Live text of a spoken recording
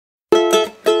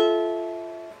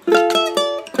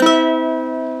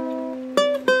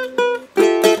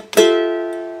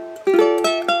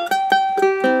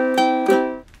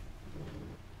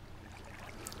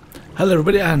Hello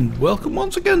everybody and welcome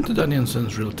once again to Danny &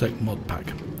 Son's Realtech mod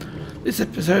pack. This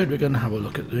episode we're going to have a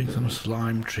look at doing some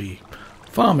slime tree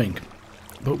farming,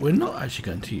 but we're not actually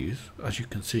going to use, as you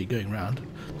can see going around,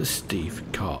 the Steve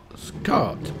Cart's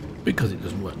cart because it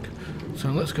doesn't work. So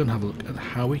let's go and have a look at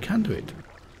how we can do it.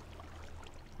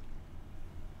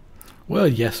 Well,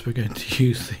 yes, we're going to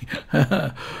use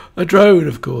the a drone,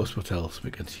 of course. What else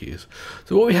we're going to use?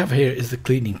 So what we have here is the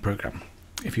cleaning program.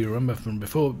 If you remember from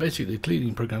before, basically the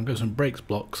cleaning program goes and breaks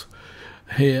blocks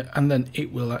here, and then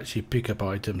it will actually pick up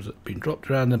items that have been dropped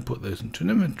around and put those into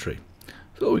an inventory.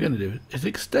 So what we're going to do is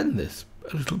extend this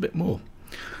a little bit more.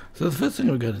 So the first thing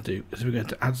we're going to do is we're going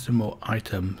to add some more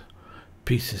item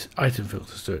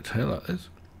filters to it here like this,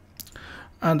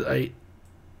 and we're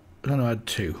going to add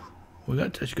two. We're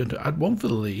actually going to add one for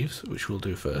the leaves, which we'll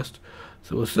do first.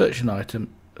 So we'll search an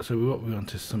item. So what we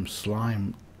want is some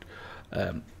slime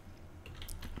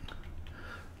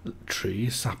tree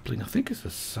sapling. I think it's a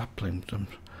sapling. I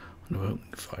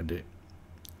won't find it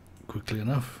quickly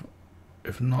enough.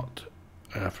 If not,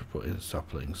 I have to put in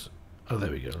saplings. Oh, there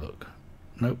we go. Look.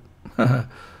 Nope.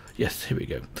 Yes, here we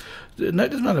go. No, it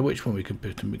doesn't matter which one we can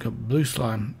put in. We can blue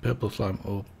slime, purple slime,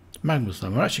 or magma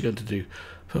slime. We're actually going to do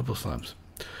purple slimes.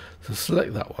 So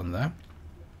select that one there,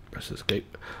 press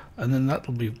escape, and then that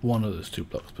will be one of those two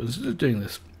blocks. But instead of doing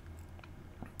this,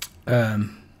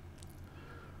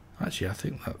 actually I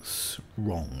think that's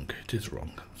wrong. It is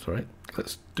wrong. Sorry.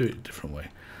 Let's do it a different way.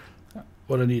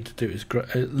 What I need to do is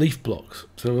leaf blocks.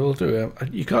 So we'll do.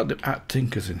 You can't do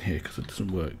 @tinkers in here because it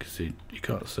doesn't work. See, you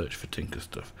can't search for tinker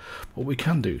stuff. What we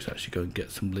can do is actually go and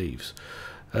get some leaves.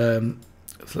 So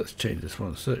let's change this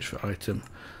one. Search for item.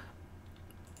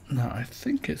 Now I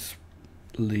think it's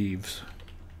leaves,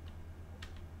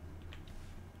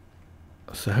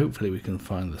 so hopefully we can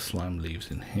find the slime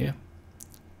leaves in here.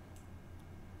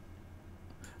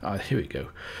 Here we go.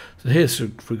 So here's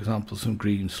for example some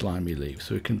green slimy leaves,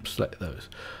 so we can select those.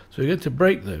 So we're going to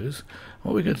break those.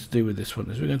 What we're going to do with this one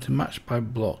is we're going to match by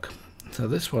block. So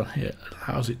this one here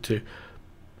allows it to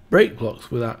break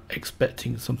blocks without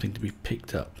expecting something to be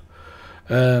picked up.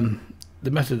 The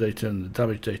metadata and the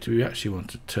damage data, we actually want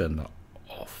to turn that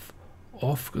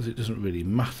off because it doesn't really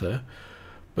matter,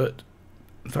 but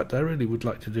in fact I really would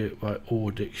like to do it by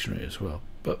OR dictionary as well,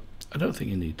 but I don't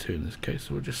think you need to in this case,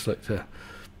 so we'll just select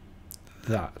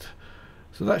that.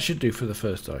 So that should do for the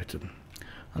first item,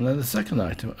 and then the second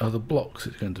item are the blocks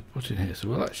it's going to put in here. So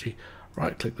we'll actually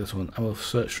right click this one and we'll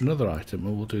search for another item,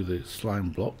 and we'll do the slime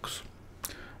blocks.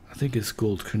 I think it's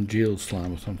called congealed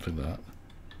slime or something like that.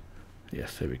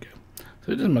 Yes, there we go.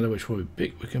 So it doesn't matter which one we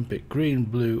pick. We can pick green,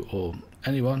 blue, or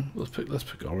anyone. Let's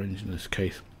pick orange in this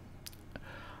case.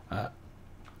 Let's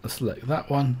select that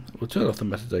one. We'll turn off the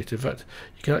metadata. In fact,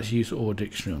 you can actually use OR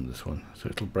dictionary on this one, so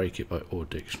it'll break it by OR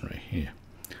dictionary here.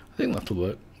 I think that'll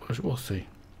work. We'll see.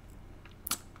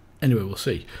 Anyway, we'll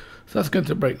see. So that's going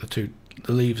to break the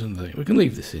leaves and the thing. We can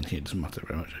leave this in here. It doesn't matter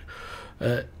very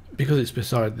much because it's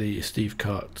beside the Steve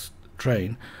Cart's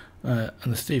train, and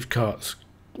the Steve Cart's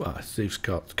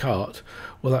cart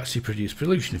will actually produce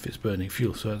pollution if it's burning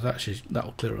fuel, so that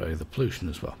will clear away the pollution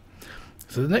as well.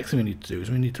 So the next thing we need to do is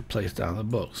we need to place down the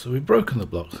blocks. So we've broken the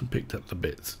blocks and picked up the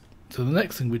bits. So the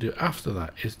next thing we do after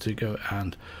that is to go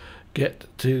and get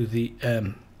to the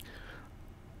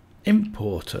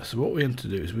importer. So what we want to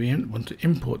do is we want to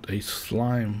import a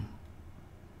slime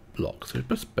block. So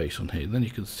put space on here, then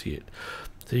you can see it.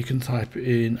 So you can type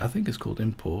in, I think it's called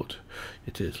import.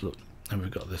 It is, look. And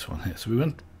we've got this one here. So we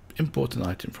want to import an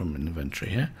item from an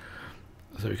inventory here.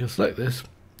 So we can select this.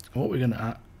 And what we're going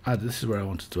to add, this is where I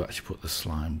wanted to actually put the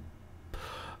slime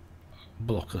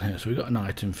block on here. So we've got an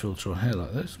item filter on here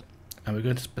like this. And we're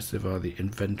going to specify the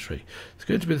inventory. It's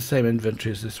going to be the same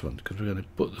inventory as this one, because we're going to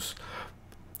put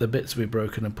the bits we've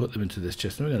broken and put them into this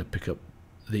chest. And we're going to pick up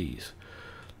these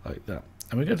like that.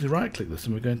 And we're going to right click this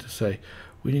and we're going to say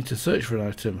we need to search for an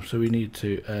item. So we need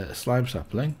to slime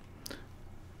sapling.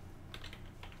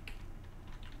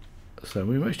 So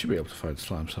we should be able to find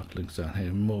slime saplings down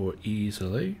here more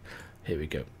easily. Here we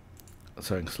go.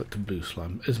 So I can select a blue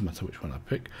slime. It doesn't matter which one I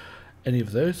pick. Any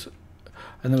of those.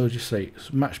 And then we'll just say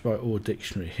match by OR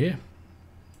dictionary here.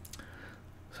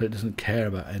 So it doesn't care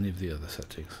about any of the other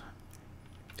settings.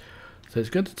 So it's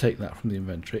going to take that from the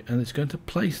inventory and it's going to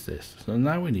place this. So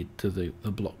now we need to do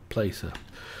the block placer.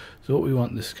 So what we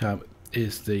want this cab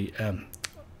is the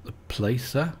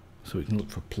placer. So we can look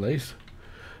for place.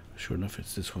 Sure enough,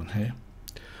 it's this one here.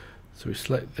 So we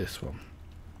select this one.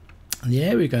 And the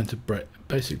area we're going to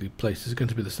basically place is going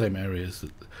to be the same areas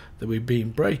that we've been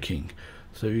breaking.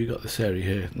 So you've got this area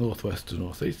here, northwest to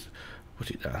northeast. Put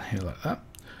it down here like that.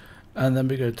 And then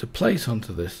we're going to place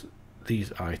onto this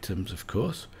these items, of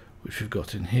course, which we've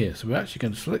got in here. So we're actually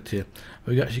going to select here,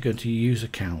 we're actually going to use a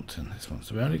count in this one.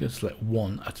 So we're only going to select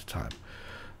one at a time.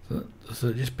 So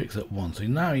it just picks up one. So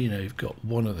now you know you've got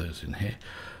one of those in here.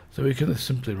 So we can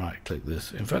simply right click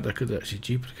this. In fact, I could actually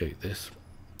duplicate this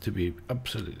to be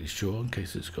absolutely sure in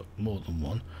case it's got more than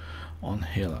one on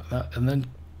here like that, and then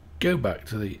go back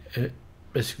to the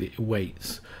basically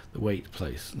weights, the weight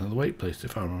place. Now the weight place,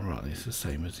 if I remember rightly, is the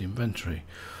same as the inventory,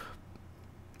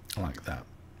 like that.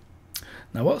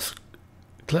 Now what's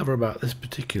clever about this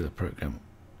particular program,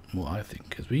 what I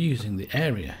think, is we're using the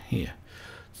area here.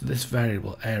 So this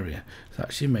variable area is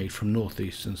actually made from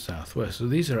northeast and southwest. So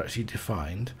these are actually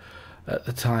defined at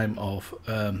the time of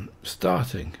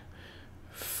starting.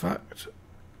 In fact,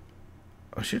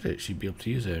 I should actually be able to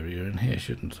use area in here,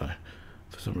 shouldn't I?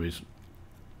 For some reason,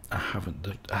 I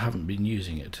haven't been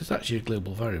using it. It's actually a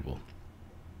global variable.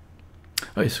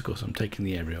 Oh yes, of course, I'm taking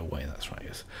the area away. That's right,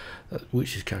 yes.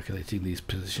 Which is calculating these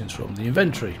positions from the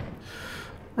inventory.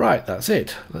 Right, that's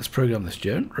it. Let's program this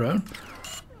drone.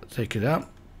 Take it out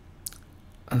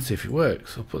and see if it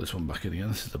works. I'll put this one back in again.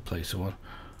 This is the placer one.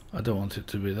 I don't want it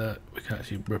to be there. We can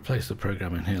actually replace the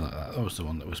program in here like that. That was the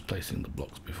one that was placing the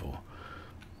blocks before.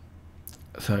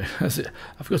 So as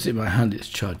I've got it in my hand, it's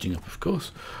charging up, of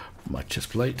course, from my chest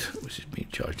plate, which is being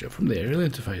charged up from the aerial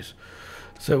interface.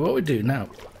 So what we do now,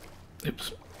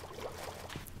 oops,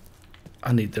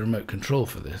 I need the remote control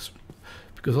for this,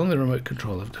 because on the remote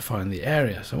control I've defined the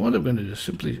area. So what I'm going to do is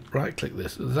simply right click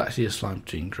this. There's actually a slime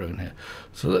gene drone here.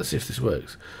 So let's see if this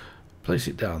works. Place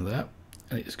it down there,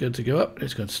 and it's going to go up, and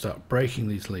it's going to start breaking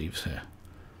these leaves here,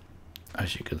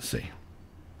 as you can see.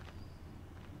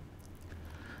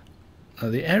 Now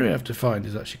the area I've defined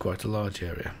is actually quite a large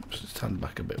area. So stand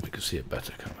back a bit, we can see it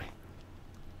better, can't we?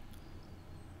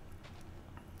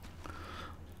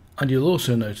 And you'll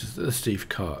also notice that the Steve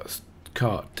cart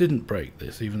didn't break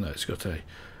this, even though it's got a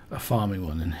farming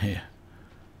one in here,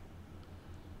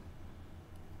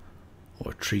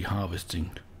 or a tree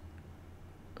harvesting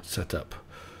setup.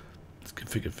 It's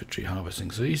configured for tree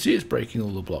harvesting. So you see it's breaking all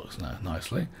the blocks now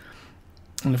nicely.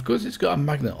 And of course it's got a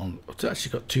magnet on. It's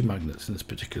actually got two magnets in this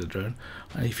particular drone.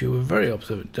 And if you were very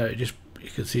observant, you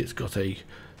can see it's got a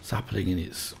sapling in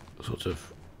its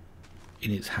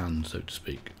in its hand, so to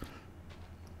speak.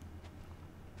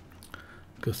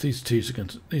 Because these leaves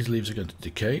are going to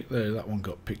decay. There, that one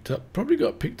got picked up. Probably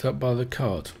got picked up by the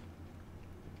cart,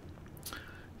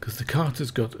 because the cart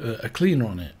has got a cleaner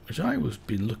on it, which I was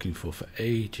been looking for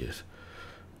ages.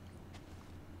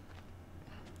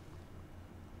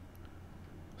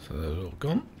 So they're all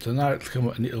gone. So now it'll come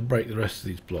up and it'll break the rest of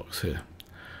these blocks here.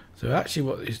 So actually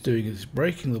what it's doing is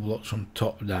breaking the blocks from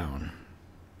top down,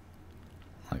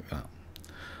 like that.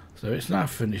 So it's now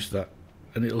finished that,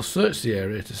 and it'll search the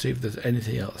area to see if there's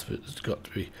anything else that's got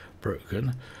to be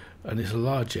broken, and it's a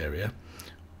large area,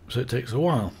 so it takes a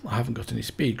while. I haven't got any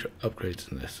speed upgrades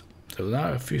in this. So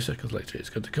now a few seconds later it's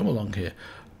going to come along here,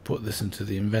 put this into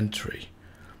the inventory.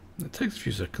 It takes a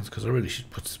few seconds because I really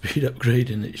should put a speed upgrade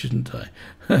in it, shouldn't I?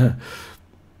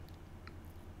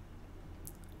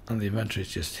 And the inventory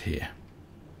is just here.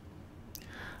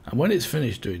 And when it's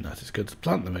finished doing that, it's going to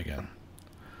plant them again.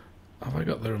 Have I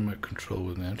got the remote control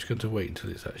with me? I'm just going to wait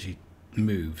until it actually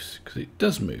moves, because it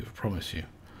does move, I promise you.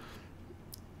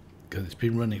 Because it's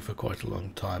been running for quite a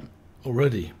long time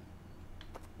already.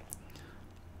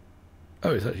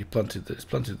 Oh, it's actually planted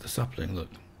the sapling, look.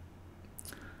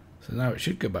 So now it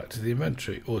should go back to the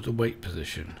inventory, or to wait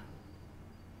position.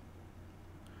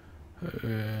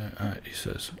 It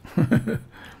says.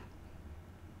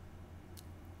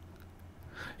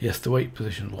 Yes, the wait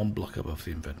position is one block above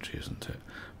the inventory, isn't it?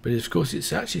 But of course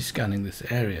it's actually scanning this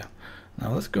area.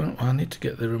 Now let's go, I need to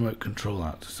get the remote control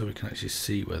out so we can actually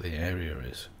see where the area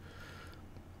is.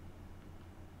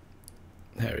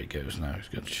 There he goes now,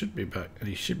 should be back, and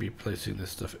he should be placing this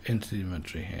stuff into the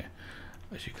inventory here.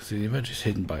 As you can see, the inventory is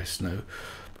hidden by snow.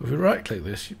 But if we right click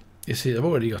this, you see I've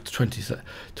already got 20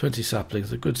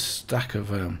 saplings, a good stack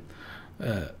of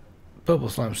purple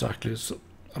slime saplings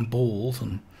and balls,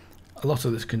 and a lot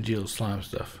of this congealed slime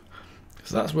stuff.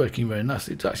 So that's working very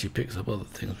nicely. It actually picks up other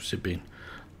things which have been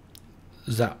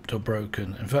zapped or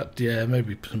broken. In fact, yeah,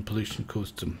 maybe some pollution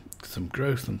caused some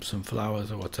growth and some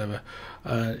flowers or whatever.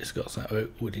 It's got some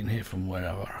oak wood in here from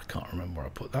wherever. I can't remember where I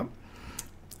put that.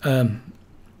 And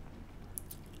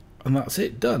that's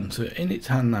it, done. So in its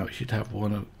hand now, it should have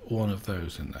one of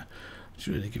those in there. I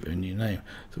should really give it a new name.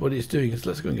 So what it's doing is,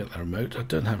 let's go and get the remote. I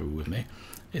don't have it with me.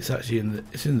 It's actually in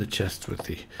the chest with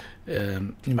the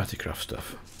PneumaticCraft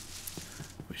stuff,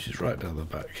 which is right down the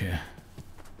back here.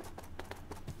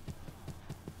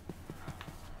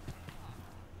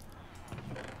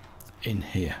 in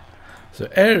here. So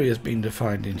area has been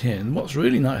defined in here, and what's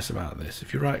really nice about this,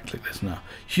 if you right click this now,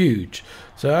 huge.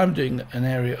 So I'm doing an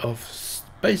area of,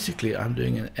 basically I'm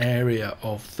doing an area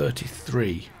of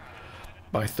 33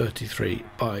 by 33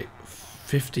 by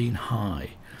 15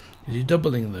 high. You're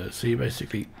doubling those, so you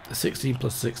basically, the 16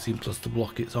 plus 16 plus the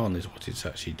block it's on is what it's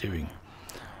actually doing.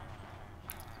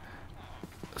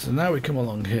 So now we come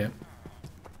along here,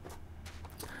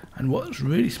 and what's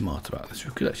really smart about this,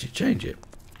 we could actually change it.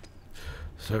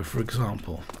 So for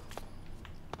example,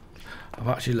 I've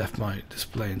actually left my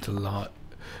display into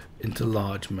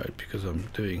large mode because I'm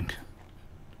doing,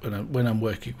 when I'm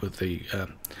working with the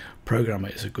programmer,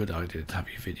 it's a good idea to have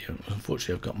your video.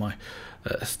 Unfortunately, I've got my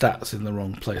stats in the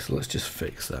wrong place, so let's just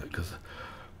fix that, because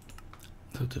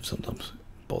sort of sometimes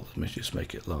bothers me. Just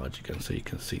make it large again so you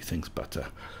can see things better.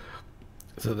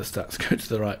 So the stats go to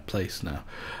the right place now.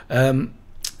 So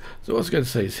what I was going to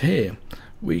say is here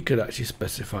we could actually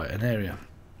specify an area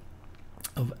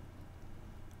of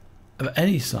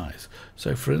any size.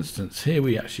 So for instance, here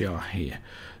we actually are here.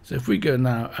 So if we go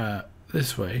now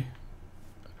this way,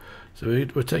 so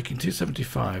we're taking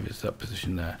 275 is that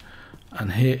position there,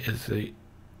 and here is the,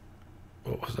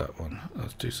 what was that one?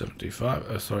 That's 275.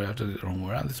 Oh, sorry, I've done it the wrong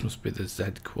way around. This must be the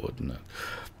Z coordinate.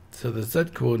 So the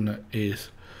Z coordinate is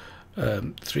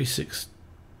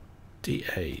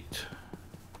 368,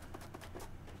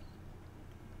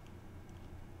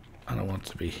 and I want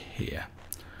to be here.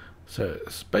 So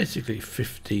it's basically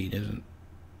 15, isn't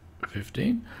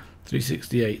 15?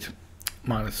 368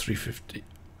 minus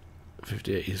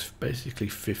 358 is basically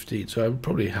 15. So I would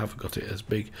probably have got it as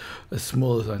big, as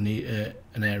small as I need,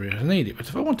 an area as I need it. But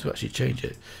if I want to actually change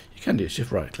it, you can do it.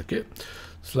 Shift right click it,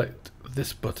 select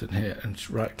this button here and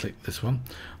right click this one,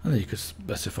 and then you could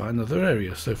specify another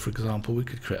area. So for example, we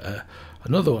could create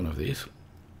another one of these.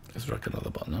 Let's drag another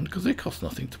button on, because it costs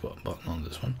nothing to put a button on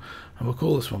this one, and we'll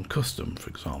call this one custom, for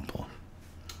example.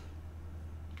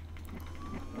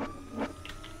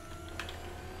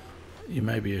 You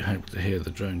may be able to hear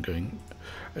the drone going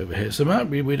over here, so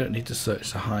maybe we don't need to search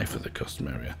so high for the custom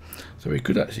area. So we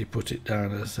could actually put it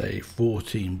down as say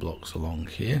 14 blocks along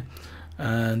here,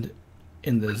 and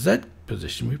in the Z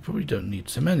position we probably don't need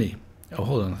so many. Oh,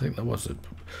 hold on, I think there was a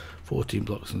 14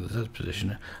 blocks in the Z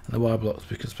position, and the Y blocks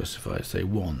we can specify say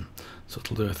 1, so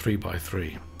it'll do a 3 by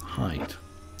 3 height.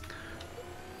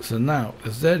 So now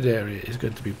the Z area is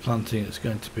going to be planting, it's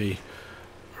going to be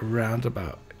around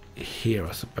about here,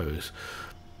 I suppose.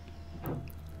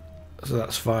 So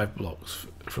that's 5 blocks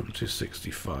from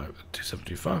 265 to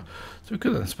 275. So we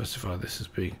could then specify this as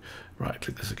being, right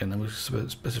click this again, and we'll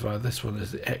specify this one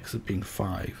as the X as being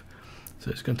 5.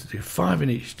 So it's going to do 5 in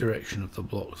each direction of the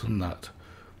blocks on that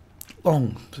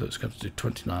long, so it's going to do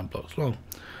 29 blocks long.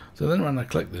 So then when I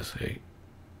click this here,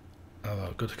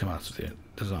 I've got to come out of the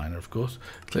designer, of course,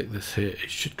 click this here,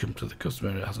 it should come to the custom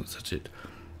area. It hasn't set it,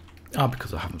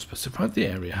 because I haven't specified the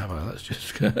area, have I? Let's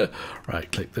just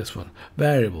right click this one,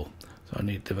 variable, so I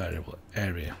need the variable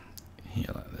area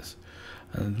here like this,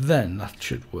 and then that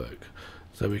should work.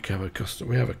 So we have a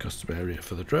custom area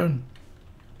for the drone.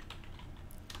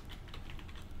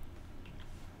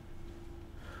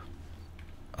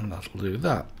 And that'll do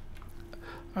that.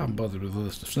 I haven't bothered with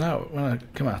other stuff. So now when I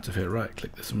come out of here, right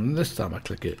click this, and this time I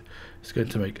click it, it's going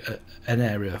to make an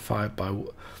area 5 by,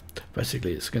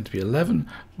 basically it's going to be 11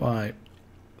 by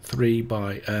 3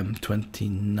 by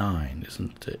 29,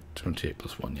 isn't it? 28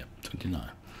 plus 1, yeah,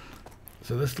 29.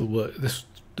 So this will work. This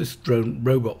drone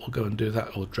robot will go and do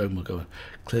that, or drone will go and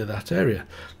clear that area.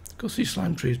 Of course, these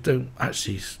slime trees don't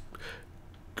actually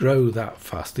grow that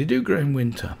fast. They do grow in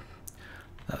winter.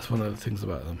 That's one of the things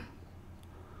about them.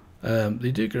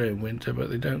 They do grow in winter, but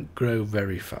they don't grow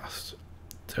very fast.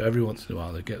 So every once in a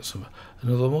while they get some,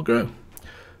 another one will grow.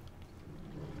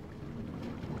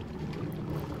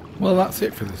 Well, that's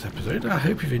it for this episode. I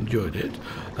hope you've enjoyed it.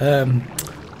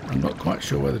 I'm not quite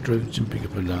sure why the drone's jumping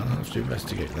up and down. I'll have to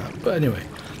investigate that. But anyway,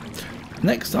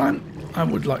 next time I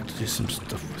would like to do some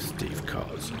stuff with Steve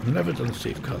cars. I've never done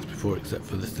Steve cars before, except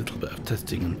for this little bit of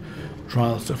testing and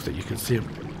trial stuff that you can see,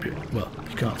 well,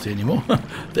 you can't see anymore,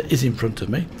 that is in front of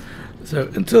me. So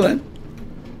until then,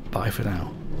 bye for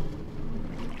now.